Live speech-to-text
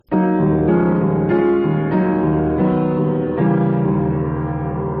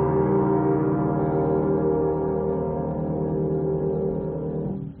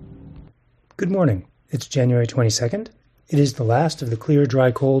Good morning. It's January 22nd. It is the last of the clear, dry,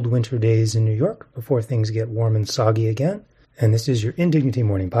 cold winter days in New York before things get warm and soggy again. And this is your Indignity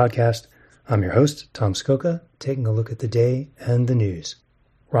Morning Podcast. I'm your host, Tom Skoka, taking a look at the day and the news.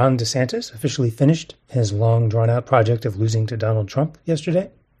 Ron DeSantis officially finished his long, drawn-out project of losing to Donald Trump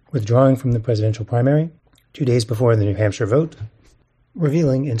yesterday, withdrawing from the presidential primary 2 days before the New Hampshire vote,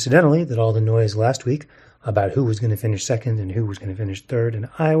 revealing, incidentally, that all the noise last week about who was going to finish second and who was going to finish third in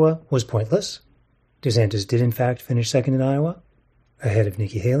Iowa was pointless. DeSantis did, in fact, finish second in Iowa, ahead of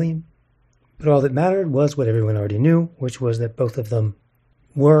Nikki Haley. But all that mattered was what everyone already knew, which was that both of them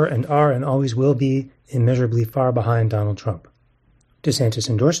were and are and always will be immeasurably far behind Donald Trump. DeSantis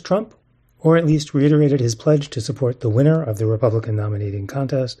endorsed Trump, or at least reiterated his pledge to support the winner of the Republican nominating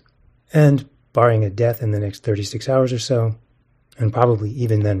contest, and, barring a death in the next 36 hours or so, and probably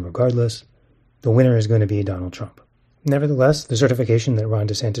even then regardless, the winner is going to be Donald Trump. Nevertheless, the certification that Ron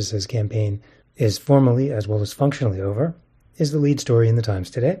DeSantis' campaign is formally as well as functionally over is the lead story in the Times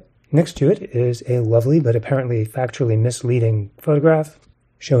today. Next to it is a lovely but apparently factually misleading photograph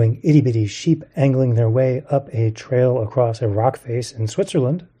showing itty-bitty sheep angling their way up a trail across a rock face in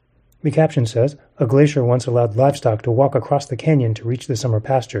Switzerland. The caption says, "A glacier once allowed livestock to walk across the canyon to reach the summer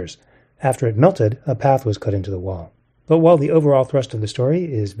pastures. After it melted, a path was cut into the wall." But while the overall thrust of the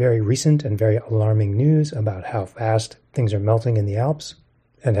story is very recent and very alarming news about how fast things are melting in the Alps,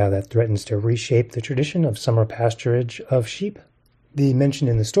 and how that threatens to reshape the tradition of summer pasturage of sheep, the mention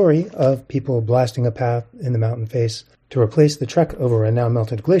in the story of people blasting a path in the mountain face to replace the trek over a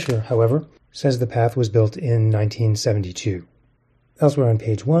now-melted glacier, however, says the path was built in 1972. Elsewhere on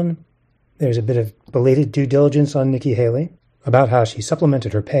page 1, there's a bit of belated due diligence on Nikki Haley about how she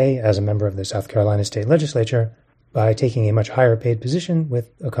supplemented her pay as a member of the South Carolina state legislature by taking a much higher paid position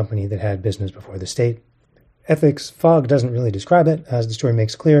with a company that had business before the state. Ethics Fog doesn't really describe it, as the story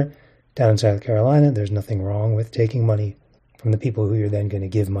makes clear. Down in South Carolina, there's nothing wrong with taking money from the people who you're then going to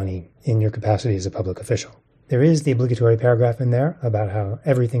give money in your capacity as a public official. There is the obligatory paragraph in there about how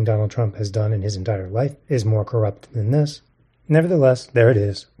everything Donald Trump has done in his entire life is more corrupt than this. Nevertheless, there it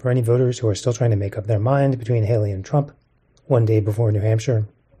is, for any voters who are still trying to make up their mind between Haley and Trump 1 day before New Hampshire,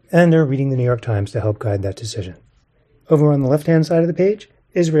 and are reading the New York Times to help guide that decision. Over on the left-hand side of the page,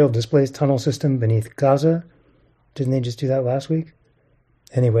 Israel displays tunnel system beneath Gaza. Didn't they just do that last week?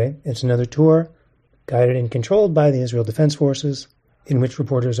 Anyway, it's another tour, guided and controlled by the Israel Defense Forces, in which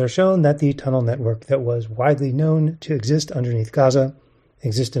reporters are shown that the tunnel network that was widely known to exist underneath Gaza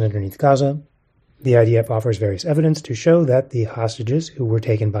existed underneath Gaza. The IDF offers various evidence to show that the hostages who were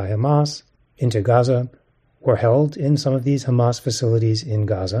taken by Hamas into Gaza were held in some of these Hamas facilities in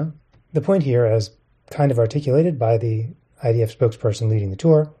Gaza. The point here, as kind of articulated by the IDF spokesperson leading the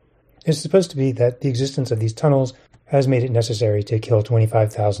tour, is supposed to be that the existence of these tunnels has made it necessary to kill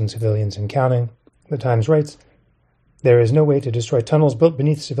 25,000 civilians and counting. The Times writes, "There is no way to destroy tunnels built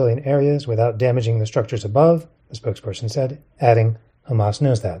beneath civilian areas without damaging the structures above," the spokesperson said, adding, "Hamas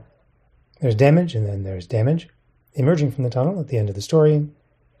knows that." There's damage, and then there's damage. Emerging from the tunnel at the end of the story,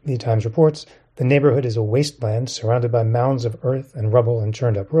 the Times reports, "The neighborhood is a wasteland surrounded by mounds of earth and rubble and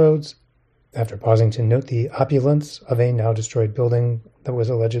churned-up roads." After pausing to note the opulence of a now-destroyed building that was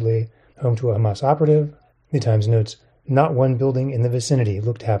allegedly home to a Hamas operative, the Times notes, "Not one building in the vicinity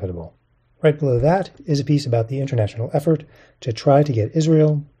looked habitable." Right below that is a piece about the international effort to try to get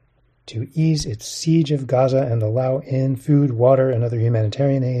Israel to ease its siege of Gaza and allow in food, water, and other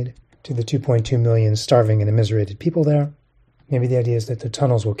humanitarian aid to the 2.2 million starving and immiserated people there. Maybe the idea is that the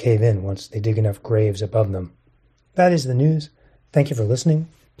tunnels will cave in once they dig enough graves above them. That is the news. Thank you for listening.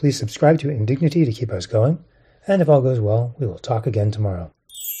 Please subscribe to Indignity to keep us going. And if all goes well, we will talk again tomorrow.